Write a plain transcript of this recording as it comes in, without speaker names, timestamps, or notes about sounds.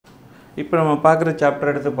இப்போ நம்ம பார்க்குற சாப்டர்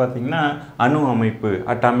எடுத்து பார்த்திங்கன்னா அணு அமைப்பு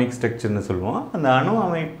அட்டாமிக் ஸ்ட்ரக்சர்னு சொல்லுவோம். அந்த அணு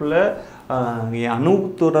அமைப்பில் அணு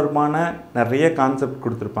தொடர்பான நிறைய கான்செப்ட்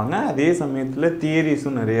கொடுத்துருப்பாங்க. அதே சமயத்தில்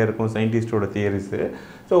தியரிஸும் நிறைய இருக்கும், சயின்டிஸ்டோட தியரிஸு.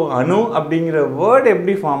 ஸோ அணு அப்படிங்கிற வேர்டு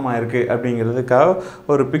எப்படி ஃபார்ம் ஆகிருக்கு அப்படிங்கிறதுக்காக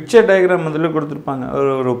ஒரு பிக்சர் டயக்ராம் முதல்ல கொடுத்துருப்பாங்க.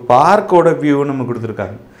 ஒரு பார்க்கோட வியூ நம்ம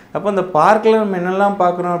கொடுத்துருக்காங்க. அப்போ அந்த பார்க்கில் நம்ம என்னெல்லாம்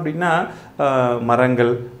பார்க்குறோம் அப்படின்னா மரங்கள்,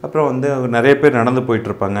 அப்புறம் வந்து நிறைய பேர் நடந்து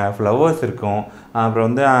போயிட்டுருப்பாங்க, ஃப்ளவர்ஸ் இருக்கும், அப்புறம்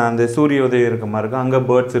வந்து அந்த சூரிய உதயம் இருக்க மாதிரி இருக்கும், அங்கே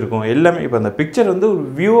பேர்ட்ஸ் இருக்கும், எல்லாமே. இப்போ அந்த பிக்சர் வந்து ஒரு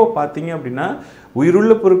வியூவை பார்த்தீங்க அப்படின்னா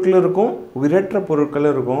உயிருள்ள பொருட்களும் இருக்கும், உயிரற்ற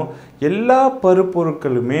பொருட்களும் இருக்கும். எல்லா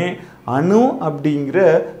பருப்பொருட்களுமே அணு அப்படிங்கிற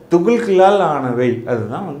துகள்களால் ஆனவை.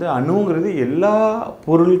 அதுதான் வந்து அணுங்கிறது எல்லா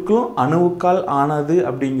பொருட்களும் அணுவுக்கால் ஆனது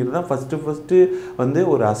அப்படிங்கிறது தான் ஃபஸ்ட்டு வந்து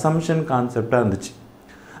ஒரு அசம்ஷன் கான்செப்டாக இருந்துச்சு.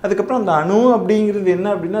 அதுக்கப்புறம் அந்த அணு அப்படிங்கிறது என்ன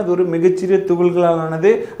அப்படின்னா அது ஒரு மிகச்சிறிய துகள்களால்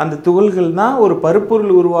ஆனது. அந்த துகள்கள் தான் ஒரு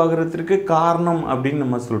பருப்பொருள் உருவாகிறதுக்கு காரணம் அப்படின்னு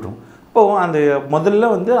நம்ம சொல்கிறோம். இப்போது அந்த முதல்ல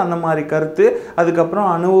வந்து அந்த மாதிரி கருத்து, அதுக்கப்புறம்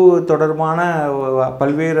அணு தொடர்பான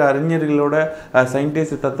பல்வேறு அறிஞர்களோட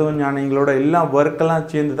சயின்டிஸ்ட் தத்துவ ஞானிகளோட எல்லாம் ஒர்க்கெல்லாம்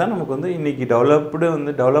சேர்ந்து தான் நமக்கு வந்து இன்றைக்கி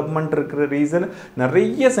டெவலப்மெண்ட் இருக்கிற ரீசன்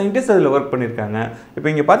நிறைய சயின்டிஸ்ட் அதில் ஒர்க் பண்ணியிருக்காங்க.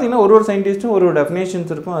 இப்போ இங்கே பார்த்தீங்கன்னா ஒரு சயின்டிஸ்ட்டும் ஒரு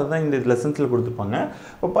டெஃபினேஷன்ஸ் இருக்கும், அதுதான் இந்த லெசன்ஸில் கொடுத்துருப்பாங்க.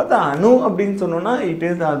 இப்போ பார்த்தா அணு அப்படின்னு சொன்னோன்னா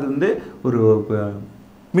அது வந்து ஒரு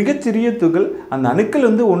மிகச்சிறிய துகள். அந்த அணுக்கள்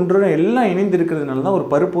வந்து ஒன்றோட எல்லாம் இணைந்திருக்கிறதுனால தான் ஒரு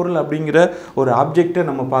பருப்பொருள் அப்படிங்கிற ஒரு ஆப்ஜெக்டை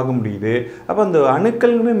நம்ம பார்க்க முடியுது. அப்போ அந்த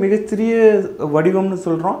அணுக்கள்னு மிகச்சிறிய வடிவம்னு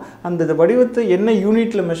சொல்கிறோம். அந்த வடிவத்தை என்ன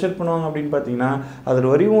யூனிட்டில் மெஷர் பண்ணுவாங்க அப்படின்னு பார்த்தீங்கன்னா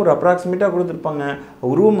அதில் வரையும் ஒரு அப்ராக்சிமேட்டாக கொடுத்துருப்பாங்க.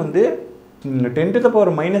 உருவம் வந்து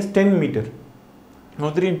 10⁻⁻10 மீட்டர்.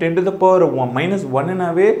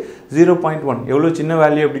 10⁻⁻1னாவே 0.1 எவ்வளோ சின்ன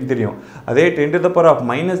வேல்யூ அப்படின்னு தெரியும். அதே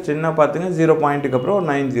 10⁻⁻10 பார்த்துங்க 0.க்கு அப்புறம்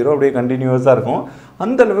 90 அப்படியே கண்டினியூஸாக இருக்கும்.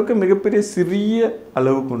 அந்த அளவுக்கு மிகப்பெரிய சிறிய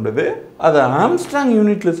அளவு கொண்டது. அதை ஆம்ஸ்ட்ராங்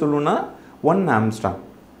யூனிட்டில் சொல்லணும்னா 1 ஆம்ஸ்ட்ராங்.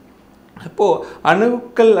 இப்போது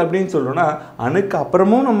அணுக்கள் அப்படின்னு சொல்கிறோன்னா அணுக்கு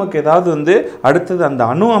அப்புறமும் நமக்கு ஏதாவது வந்து அடுத்தது அந்த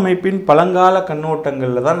அணு அமைப்பின் பழங்கால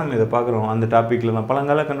கண்ணோட்டங்களில் தான் நம்ம இதை பார்க்குறோம். அந்த டாப்பிக்கில் தான்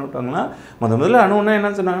பழங்கால கண்ணோட்டங்கள்னா முதல்ல அணுன்னா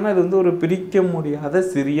என்ன சொன்னாங்கன்னா இது வந்து ஒரு பிரிக்க முடியாத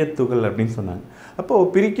சிறிய துகள் அப்படின்னு சொன்னாங்க.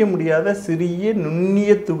 அப்போது பிரிக்க முடியாத சிறிய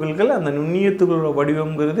நுண்ணிய துகள்கள், அந்த நுண்ணிய துகளோட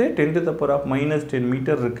வடிவங்கிறது 10⁻⁻10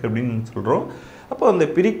 மீட்டர் இருக்குது அப்படின்னு சொல்கிறோம். அப்போ அந்த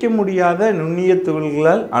பிரிக்க முடியாத நுண்ணிய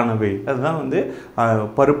துகள்களால் ஆனவை, அதுதான் வந்து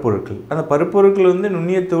பருப்பொருட்கள். அந்த பருப்பொருட்கள் வந்து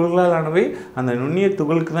நுண்ணிய துகள்களால் ஆனவை. அந்த நுண்ணிய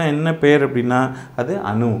துகளுக்கு தான் என்ன பெயர் அப்படின்னா அது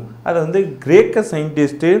அணு. அதை வந்து கிரேக்க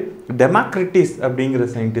சயின்டிஸ்ட்டு டெமாக்ரிட்டிஸ் அப்படிங்கிற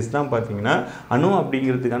சயின்டிஸ்ட் தான் பார்த்தீங்கன்னா அணு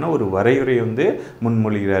அப்படிங்கிறதுக்கான ஒரு வரையறை வந்து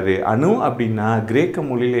முன்மொழிகிறாரு. அணு அப்படின்னா கிரேக்க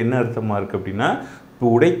மொழியில் என்ன அர்த்தமாக இருக்குது அப்படின்னா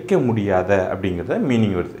இப்போ உடைக்க முடியாத அப்படிங்கிறத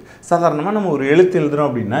மீனிங் வருது. சாதாரணமாக நம்ம ஒரு எழுத்து எழுதுகிறோம்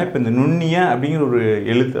அப்படின்னா இப்போ இந்த நுண்ணிய அப்படிங்கிற ஒரு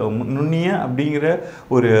எழுத்து, நுண்ணிய அப்படிங்கிற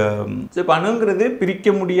ஒரு இப்போ அணுங்கிறது பிரிக்க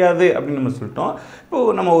முடியாது அப்படின்னு நம்ம சொல்லிட்டோம்.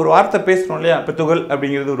 இப்போது நம்ம ஒரு வார்த்தை பேசுகிறோம் இல்லையா, இப்போ துகள்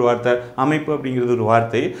அப்படிங்கிறது ஒரு வார்த்தை, அமைப்பு அப்படிங்கிறது ஒரு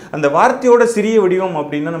வார்த்தை. அந்த வார்த்தையோட சிறிய வடிவம்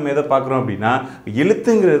அப்படின்னா நம்ம எதை பார்க்குறோம் அப்படின்னா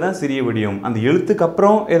எழுத்துங்கிறது தான் சிறிய வடிவம். அந்த எழுத்துக்கு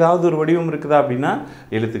அப்புறம் ஏதாவது ஒரு வடிவம் இருக்குதா அப்படின்னா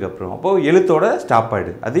எழுத்துக்கு அப்புறம், அப்போது எழுத்தோட ஸ்டாப்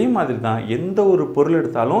ஆகிடு. அதே மாதிரி தான் எந்த ஒரு பொருள்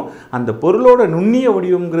எடுத்தாலும் அந்த பொருளோட நுண்ணிய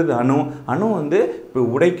வடிவம்ங்கிறது அணு. அணு வந்து இப்போ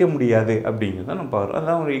உடைக்க முடியாது அப்படிங்கிறத நம்ம பார்க்குறோம்.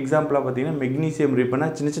 அதான் ஒரு எக்ஸாம்பிளாக பார்த்தீங்கன்னா மெக்னீசியம் ரிப்பனை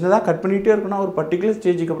சின்னதாக கட் பண்ணிகிட்டே இருக்கணும், ஒரு பர்டிகுலர்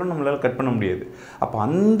ஸ்டேஜுக்கு அப்புறம் நம்மளால் கட் பண்ண முடியாது. அப்போ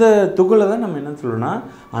அந்த துகளை தான் நம்ம என்ன சொல்கிறோம்னா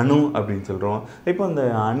அணு அப்படின்னு சொல்கிறோம். இப்போ அந்த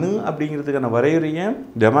அணு அப்படிங்கிறதுக்கான வரையறையை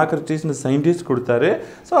டெமாக்ரிட்டிஸ்னு சயின்டிஸ்ட் கொடுத்தாரு.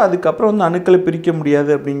 ஸோ அதுக்கப்புறம் வந்து அணுக்களை பிரிக்க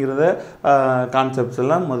முடியாது அப்படிங்கிறத கான்செப்ட்ஸ்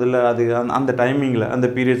எல்லாம் முதல்ல அது அந்த டைமிங்கில் அந்த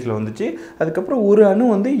பீரியட்ஸில் வந்துச்சு. அதுக்கப்புறம் ஒரு அணு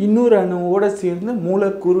வந்து இன்னொரு அணுவோடு சேர்ந்து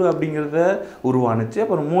மூலக்கூறு அப்படிங்கிறத உருவானுச்சு.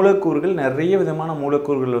 அப்புறம் மூலக்கூறுகள் நிறைய விதமான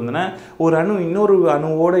மூலக்கூறுகள் வந்துன்னா ஒரு அணு இன்னொரு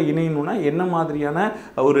அணுவோடு இணையணும்னா என்ன மாதிரியான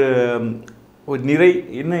ஒரு நிறை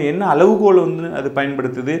என்ன அளவுகோல் வந்து அது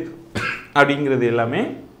பயன்படுத்துது அப்படிங்கிறது எல்லாமே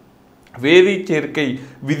வேதி சேர்க்கை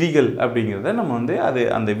விதிகள் அப்படிங்கிறத நம்ம வந்து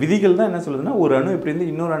அந்த விதிகள் தான் என்ன சொல்லுதுன்னா ஒரு அணு இப்படி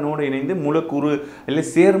இருந்து இன்னொரு அணுவோடு இணைந்து மூலக்கூறு இல்லை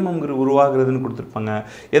சேர்மங்கிற உருவாகிறதுன்னு கொடுத்துருப்பாங்க.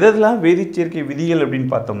 எதெல்லாம் வேதி சேர்க்கை விதிகள்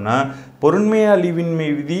அப்படின்னு பார்த்தோம்னா பொருண்மை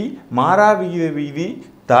அழிவின்மை விதி, மாறா விகித விதி,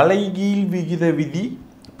 தலைகீழ் விகித விதி,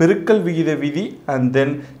 பெருக்கல் விகித விதி, அண்ட்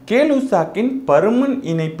தென் கேலுசாக்கின் பருமன்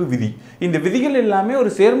இணைப்பு விதி. இந்த விதிகள் எல்லாமே ஒரு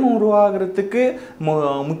சேர்மம் உருவாகிறதுக்கு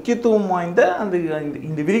முக்கியத்துவம் வாய்ந்த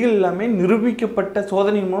இந்த விதிகள் எல்லாமே நிரூபிக்கப்பட்ட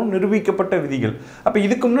சோதனை மூலம் நிரூபிக்கப்பட்ட விதிகள். அப்போ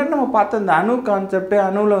இதுக்கு முன்னாடி நம்ம பார்த்த அந்த அணு கான்செப்ட்,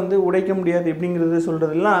 அணுவில் வந்து உடைக்க முடியாது அப்படிங்கிறது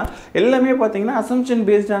சொல்கிறதுலாம் எல்லாமே பார்த்தீங்கன்னா assumption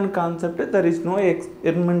பேஸ்டான concept. There is no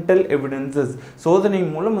experimental evidences, சோதனை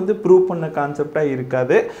மூலம் வந்து ப்ரூவ் பண்ண கான்செப்டாக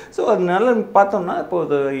இருக்காது. ஸோ அதனால பார்த்தோம்னா இப்போ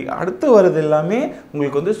அடுத்து வர்றது எல்லாமே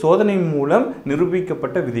உங்களுக்கு வந்து வந்து சோதனை மூலம்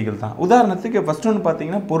நிரூபிக்கப்பட்ட விதிகள் தான். உதாரணத்துக்கு ஃபர்ஸ்ட் ஒன்று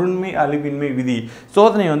பார்த்தீங்கன்னா பொருண்மை அழிவின்மை விதி.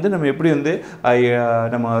 சோதனை வந்து நம்ம எப்படி வந்து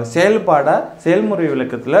நம்ம செயல்முறை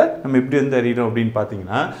விளக்கத்தில் நம்ம எப்படி வந்து அறிகிறோம் அப்படின்னு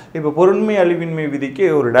பார்த்தீங்கன்னா, இப்போ பொருண்மை அழிவின்மை விதிக்கு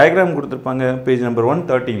ஒரு டயக்ராம் கொடுத்துருப்பாங்க பேஜ் நம்பர்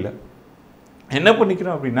 113. என்ன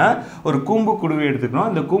பண்ணிக்கிறோம் அப்படின்னா, ஒரு கூம்பு குடுவை எடுத்துக்கணும்.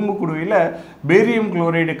 அந்த கூம்பு குடுவையில் பேரியம்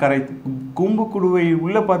குளோரைடு கூம்பு குடுவை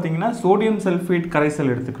உள்ளே பார்த்தீங்கன்னா சோடியம் சல்ஃபேட்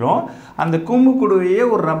கரைசல் எடுத்துக்கிறோம். அந்த கூம்பு குடுவையே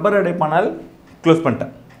ஒரு ரப்பர் அடைப்பானால் க்ளோஸ்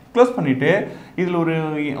பண்ணிவிட்டு இதில்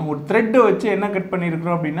ஒரு த்ரெட்டை வச்சு என்ன கட்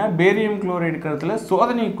பண்ணியிருக்கிறோம் அப்படின்னா, பேரியம் குளோரைடு கரைசலை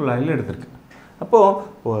சோதனை குழாயில் எடுத்துருக்கு.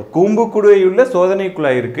 அப்போது கூம்பு குடுவையுள்ள சோதனை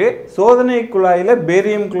குழாய் இருக்குது. சோதனை குழாயில்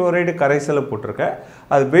பேரியம் குளோரைடு கரைசலை போட்டிருக்கேன்.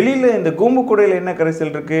 அது வெளியில் இந்த கூம்பு குடுவையில் என்ன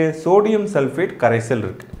கரைசல் இருக்குது? சோடியம் சல்ஃபேட் கரைசல்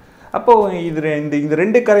இருக்குது. அப்போது இந்த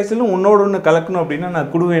ரெண்டு கரைசலும் ஒன்றோடு ஒன்று கலக்கணும் அப்படின்னா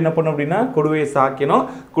நான் குடுவை என்ன பண்ணணும் அப்படின்னா, குடுவையை சாக்கணும்.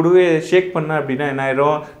 குடுவையை ஷேக் பண்ணேன் அப்படின்னா என்ன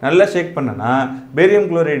ஆயிரும்? நல்லா ஷேக் பண்ணேன்னா பேரியம்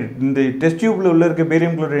குளோரைடு இந்த டெஸ்ட் டியூப்பில் உள்ள இருக்க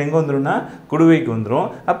பேரியம் குளோரைடு எங்கே வந்துடும்னா குடுவைக்கு வந்துடும்.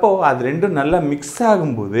 அப்போது அது ரெண்டும் நல்லா மிக்ஸ்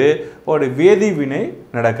ஆகும்போது ஒரு வேதி வினை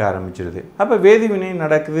நடக்க ஆரம்பிச்சிருது. அப்போ வேதி வினை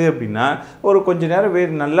நடக்குது அப்படின்னா ஒரு கொஞ்சம்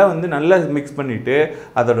நேரம் நல்லா மிக்ஸ் பண்ணிவிட்டு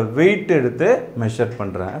அதோட வெயிட் எடுத்து மெஷர்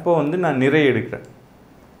பண்ணுறேன். அப்போ வந்து நான் நிறைய எடுக்கிறேன்.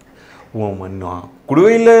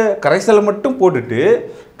 குடுவையில் கரைசலை மட்டும் போட்டுட்டு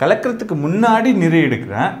கலக்கிறதுக்கு முன்னாடி நிறைய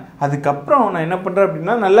எடுக்கிறேன். அதுக்கப்புறம் நான் என்ன பண்ணுறேன்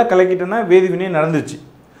அப்படின்னா, நல்லா கலக்கிட்டேன்னா வேதி வினை நடந்துச்சு.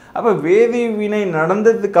 அப்போ வேதி வினை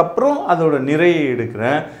நடந்ததுக்கப்புறம் அதோட நிறையை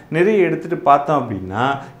எடுக்கிறேன். நிறைய எடுத்துகிட்டு பார்த்தோம் அப்படின்னா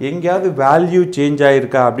எங்கேயாவது வேல்யூ சேஞ்ச்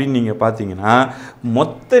ஆகிருக்கா அப்படின்னு நீங்கள் பார்த்தீங்கன்னா,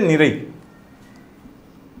 மொத்த நிறை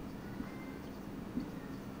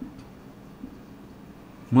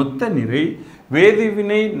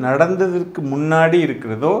வேதிவினை நடந்ததற்கு முன்னாடி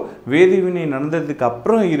இருக்கிறதோ வேதிவினை நடந்ததுக்கு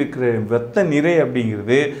அப்புறம் இருக்கிற மொத்த நிறை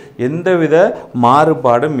அப்படிங்கிறது எந்தவித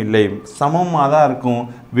மாறுபாடும் இல்லை, சமமாக தான் இருக்கும்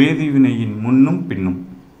வேதிவினையின் முன்னும் பின்னும்.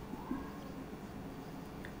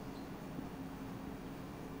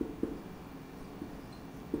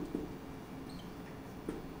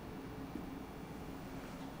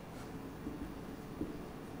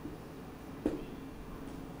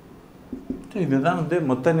 இதுதான் வந்து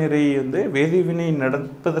மொத்த நிறை வந்து வேதிவினை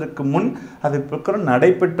நடப்பதற்கு முன் அதுக்கப்புறம்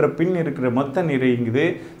நடைபெற்ற பின் இருக்கிற மொத்த நிறைங்கிறது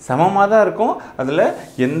சமமாக தான் இருக்கும். அதில்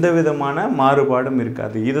எந்த விதமான மாறுபாடும்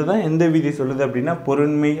இருக்காது. இதுதான் எந்த விதி சொல்லுது அப்படின்னா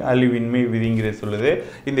பொருண்மை அழிவின்மை விதிங்கிற சொல்லுது.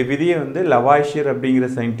 இந்த விதியை வந்து லவாய்ஷியர் அப்படிங்கிற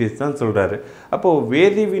சயின்டிஸ்ட் தான் சொல்கிறாரு. அப்போது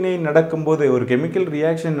வேதிவினை நடக்கும்போது ஒரு கெமிக்கல்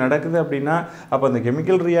ரியாக்ஷன் நடக்குது அப்படின்னா அப்போ அந்த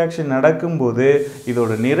கெமிக்கல் ரியாக்ஷன் நடக்கும்போது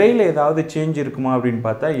இதோட நிறையில் ஏதாவது சேஞ்ச் இருக்குமா அப்படின்னு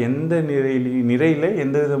பார்த்தா எந்த நிறையில்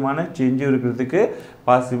எந்த விதமான சேஞ்சும் இருக்கிறதுக்கு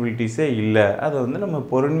பாசிபிலிட்டிஸே இல்லை. அதை வந்து நம்ம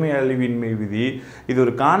பொருண்மை அழிவின்மை விதி. இது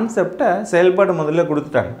ஒரு கான்செப்டை செயல்பாடு முதல்ல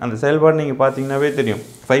கொடுத்துட்டாங்க. அந்த செயல்பாடு நீங்கள் பார்த்தீங்கன்னாவே தெரியும்.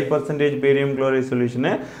 5% பேரியம் குளோரைட்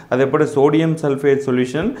சொல்யூஷனு, அது எப்படி சோடியம் சல்ஃபேட்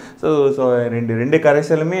சொல்யூஷன். ஸோ ரெண்டு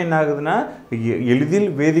கரைசலுமே என்ன ஆகுதுன்னா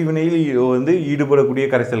எளிதில் வேதிவினையில் வந்து ஈடுபடக்கூடிய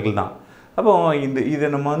கரைசல்கள் தான். அப்போ இதை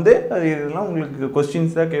நம்ம வந்து இதெல்லாம் உங்களுக்கு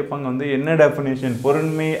கொஸ்டின்ஸ் தான் கேட்பாங்க. வந்து என்ன டெஃபினேஷன்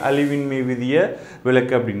பொருண்மை அழிவின்மை விதியை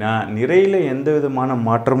விளக்கு அப்படின்னா நிறையில் எந்த விதமான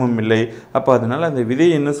மாற்றமும் இல்லை. அப்போ அதனால் அந்த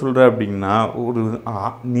விதியை என்ன சொல்கிற அப்படின்னா ஒரு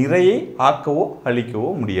நிறையை ஆக்கவோ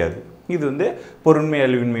அழிக்கவோ முடியாது. இது வந்து பொருண்மை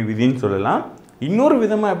அழிவின்மை விதின்னு சொல்லலாம். இன்னொரு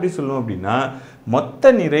விதமாக எப்படி சொல்லுவோம் அப்படின்னா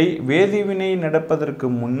மொத்த நிறை வேதிவினை நடப்பதற்கு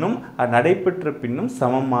முன்னும் நடைபெற்ற பின்னும்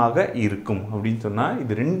சமமாக இருக்கும் அப்படின்னு சொன்னால்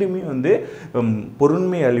இது ரெண்டுமே வந்து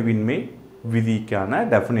பொருண்மை அழிவின்மை விதிக்கான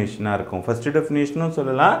டெஃபினேஷனாக இருக்கும். ஃபஸ்ட்டு டெஃபினேஷனும்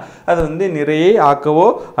சொல்லலாம், அது வந்து நிறையை ஆக்கவோ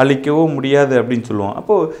அழிக்கவோ முடியாது அப்படின்னு சொல்லுவோம்.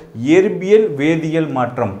 அப்போது இயற்பியல் வேதியியல்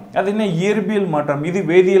மாற்றம், அது என்ன இயற்பியல் மாற்றம், இது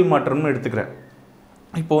வேதியியல் மாற்றம்னு எடுத்துக்கிறேன்.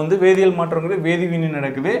 இப்போ வந்து வேதியியல் மாற்றங்கிறது வேதிவினை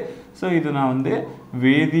நடக்குது. ஸோ இது நான் வந்து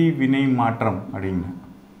வேதிவினை மாற்றம் அப்படிங்க.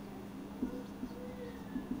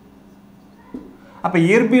 அப்போ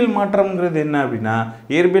இயற்பியல் மாற்றம்ங்கிறது என்ன அப்படின்னா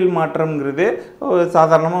இயற்பியல் மாற்றம்ங்கிறது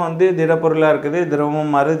சாதாரணமாக வந்து திடப்பொருளாக இருக்குது,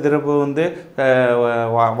 திரவமாக மாறுது, திரவம் வந்து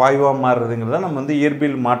வாயுவாக மாறுறதுங்கிறத நம்ம வந்து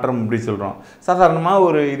இயற்பியல் மாற்றம் அப்படி சொல்கிறோம். சாதாரணமாக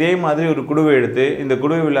ஒரு இதே மாதிரி ஒரு குடுவை எடுத்து இந்த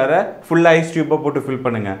குடுவை உள்ளார ஃபுல்லாக ஐஸ் டியூப்பை போட்டு ஃபில்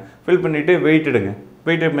பண்ணுங்கள். ஃபில் பண்ணிவிட்டு வெயிட் எடுங்க.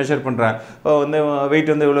 வெயிட்டை மெஷர் பண்ணுறேன். வந்து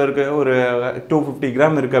வெயிட் வந்து எவ்வளோ இருக்குது, ஒரு 250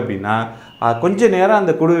 கிராம் இருக்குது அப்படின்னா கொஞ்சம் நேரம்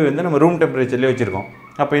அந்த குடுவை வந்து நம்ம ரூம் டெம்பரேச்சர்லேயே வச்சுருக்கோம்.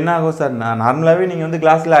 அப்போ என்ன ஆகும் சார், நார்மலாகவே நீங்கள் வந்து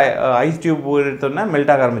கிளாஸில் ஐஸ் டியூப் எடுத்தோன்னா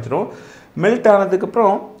மெல்ட் ஆக ஆரம்பிச்சிடும். மெல்ட்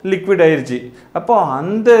ஆனதுக்கப்புறம் லிக்விட் ஆயிடுச்சு. அப்போது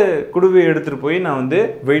அந்த குடுவையை எடுத்துகிட்டு போய் நான் வந்து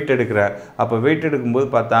வெயிட் எடுக்கிறேன். அப்போ வெயிட் எடுக்கும்போது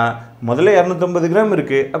பார்த்தா முதல்ல 250 கிராம்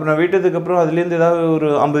இருக்குது. அப்போ நான் வெயிட் எடுத்ததுக்கப்புறம் அதுலேருந்து ஏதாவது ஒரு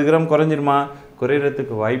 50 கிராம் குறைஞ்சிருமா?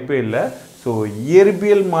 குறையறதுக்கு வாய்ப்பே இல்லை. ஸோ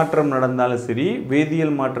இயற்பியல் மாற்றம் நடந்தாலும் சரி,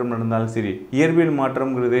 வேதியியல் மாற்றம் நடந்தாலும் சரி, இயற்பியல்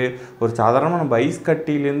மாற்றம்ங்கிறது ஒரு சாதாரணமாக நம்ம ஐஸ்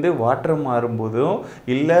கட்டியிலேருந்து வாட்டர் மாறும்போதும்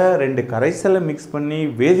இல்லை 2 கரைசலை மிக்ஸ் பண்ணி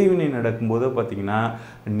வேதிவினை நடக்கும்போதோ பார்த்திங்கன்னா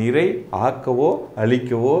நிறை ஆக்கவோ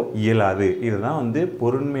அழிக்கவோ இயலாது. இதுதான் வந்து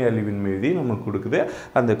பொருண்மை அழிவின்மை விதி நமக்கு கொடுக்குது.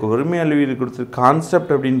 அந்த பொருண்மை அழிவு கொடுத்த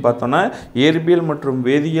கான்செப்ட் அப்படின்னு பார்த்தோன்னா இயற்பியல் மற்றும்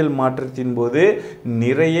வேதியியல் மாற்றத்தின் போது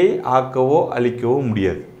நிறையை ஆக்கவோ அழிக்கவோ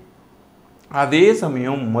முடியாது. அதே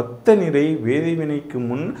சமயம் மொத்த நிறை வேதிவினைக்கு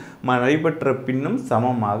முன் நடைபெற்ற பின்னும்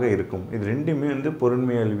சமமாக இருக்கும். இது ரெண்டுமே வந்து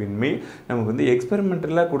பொருண்மை அழிவின்மை நமக்கு வந்து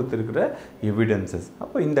எக்ஸ்பெரிமெண்டலாக கொடுத்துருக்கிற எவிடன்சஸ்.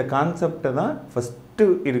 அப்போ இந்த கான்செப்டை தான் ஃபஸ்ட்டு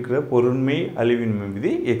இருக்கிற பொருண்மை அழிவின்மை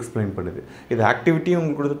விதி எக்ஸ்பிளைன் பண்ணுது. இது ஆக்டிவிட்டி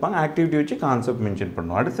உங்களுக்கு கொடுத்துருப்பாங்க, ஆக்டிவிட்டி வச்சு கான்செப்ட் மென்ஷன்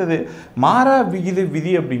பண்ணுவோம். அடுத்தது மாறா விகித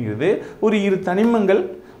விதி அப்படிங்கிறது ஒரு 2 தனிமங்கள்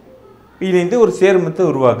இணைந்து ஒரு சேர்மத்தை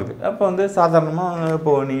உருவாக்குது. அப்போ வந்து சாதாரணமாக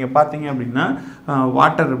இப்போது நீங்கள் பார்த்தீங்க அப்படின்னா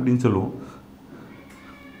வாட்டர் அப்படின்னு சொல்லுவோம்.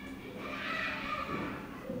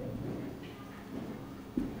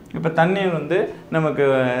 இப்போ தண்ணீர் வந்து நமக்கு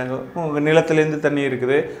நிலத்துலேருந்து தண்ணீர்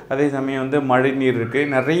இருக்குது, அதே சமயம் வந்து மழை நீர் இருக்குது,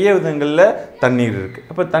 நிறைய விதங்களில் தண்ணீர் இருக்குது.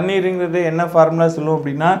 அப்போ தண்ணீருங்கிறது என்ன ஃபார்முலா சொல்லுவோம்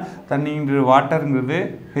அப்படின்னா தண்ணீர் வாட்டருங்கிறது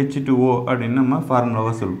H2O அப்படின்னு நம்ம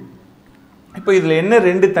ஃபார்முலாவாக சொல்லுவோம். இப்போ இதில் என்ன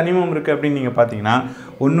 2 தனிமம் இருக்குது அப்படின்னு நீங்கள் பார்த்தீங்கன்னா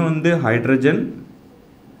ஒன்று வந்து ஹைட்ரஜன்,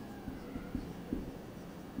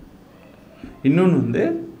 இன்னொன்று வந்து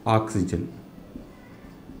ஆக்சிஜன்.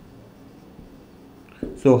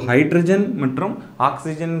 ஸோ ஹைட்ரஜன் மற்றும்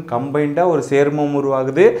ஆக்சிஜன் கம்பைண்டாக ஒரு சேர்மம்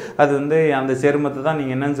உருவாகுது. அது வந்து அந்த சேர்மத்தை தான்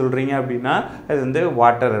நீங்கள் என்னன்னு சொல்கிறீங்க அப்படின்னா அது வந்து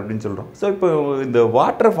வாட்டர் அப்படின்னு சொல்கிறோம். ஸோ இப்போ இந்த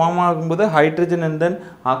வாட்டர் ஃபார்ம் ஆகும்போது ஹைட்ரஜன் அண்ட் தென்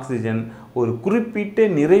ஆக்சிஜன் ஒரு குறிப்பிட்ட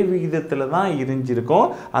நிறை விகிதத்தில் தான் இருந்திருக்கும்.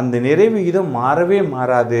 அந்த நிறை விகிதம் மாறவே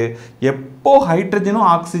மாறாது. எப்போ ஹைட்ரஜனும்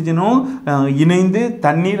ஆக்சிஜனும் இணைந்து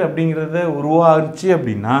தண்ணீர் அப்படிங்கிறத உருவாச்சு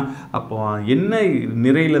அப்படின்னா அப்போ என்ன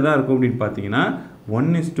நிறையில் தான் இருக்கும் அப்படின்னு பார்த்தீங்கன்னா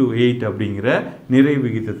 1:8 அப்படிங்கிற நிறை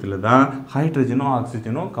விகிதத்தில் தான் ஹைட்ரஜனும்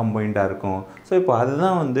ஆக்சிஜனும் கம்பைண்டாக இருக்கும். ஸோ இப்போ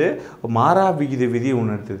அதுதான் வந்து மாறா விகித விதி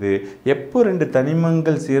உணர்த்துது. எப்போ 2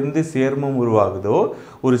 தனிமங்கள் சேர்ந்து சேர்மம் உருவாகுதோ,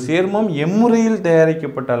 ஒரு சேர்மம் எம்முறையில்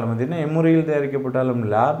தயாரிக்கப்பட்டாலும், அது என்ன எம்முறையில் தயாரிக்கப்பட்டாலும்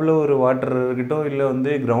லேபில் ஒரு வாட்டர் இருக்கட்டும், இல்லை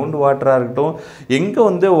வந்து கிரவுண்ட் வாட்டராக இருக்கட்டும், எங்கே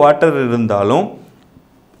வந்து வாட்டர் இருந்தாலும்,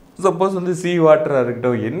 சப்போஸ் வந்து சீ வாட்டராக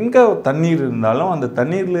இருக்கட்டும், எங்கே தண்ணீர் இருந்தாலும் அந்த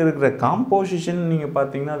தண்ணீரில் இருக்கிற காம்போசிஷன் நீங்கள்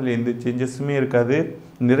பார்த்தீங்கன்னா அதில் எந்த சேஞ்சஸுமே இருக்காது.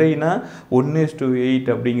 நிறைனா 1:8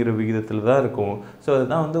 அப்படிங்கிற விகிதத்தில் தான் இருக்கும். ஸோ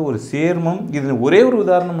அதுதான் வந்து ஒரு சேர்மம். இது ஒரே ஒரு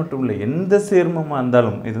உதாரணம் மட்டும் இல்லை, எந்த சேர்மமாக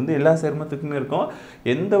இருந்தாலும் இது வந்து எல்லா சேர்மத்துக்குமே இருக்கும்.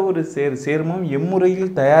 எந்த ஒரு சேர்மம்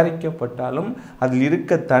எம்முறையில் தயாரிக்கப்பட்டாலும் அதில்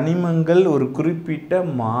இருக்க தனிமங்கள் ஒரு குறிப்பிட்ட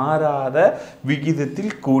மாறாத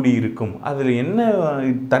விகிதத்தில் கூடியிருக்கும். அதில் என்ன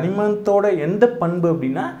தனிமத்தோட எந்த பண்பு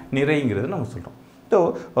அப்படின்னா நிறைங்கிறது நம்ம சொல்கிறோம். ஸோ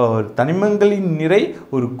தனிமங்களின் நிறை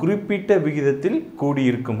ஒரு குறிப்பிட்ட விகிதத்தில்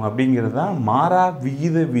கூடியிருக்கும் அப்படிங்கிறது தான் மாறா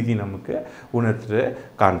விகித விதி நமக்கு உணர்த்துகிற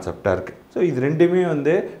கான்செப்டாக இருக்குது. ஸோ இது ரெண்டுமே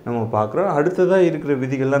வந்து நம்ம பார்க்குறோம். அடுத்ததாக இருக்கிற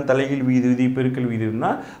விதிகள்லாம் தலைகீழ் விகித விதி, பெருக்கல்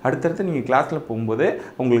விதினா அடுத்தடுத்து நீங்கள் கிளாஸில் போகும்போது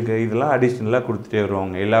உங்களுக்கு இதெல்லாம் அடிஷ்னலாக கொடுத்துட்டே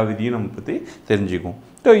வருவாங்க. எல்லா விதியும் நம்ம பற்றி தெரிஞ்சுக்குவோம்.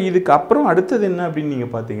 ஸோ இதுக்கு அப்புறம் அடுத்தது என்ன அப்படின்னு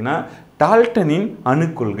நீங்கள் பார்த்தீங்கன்னா டால்டனின்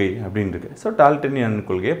அணுக்கொள்கை அப்படின்னு இருக்குது. ஸோ டால்டனின்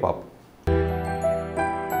அணுக்கொள்கையை பார்ப்போம்.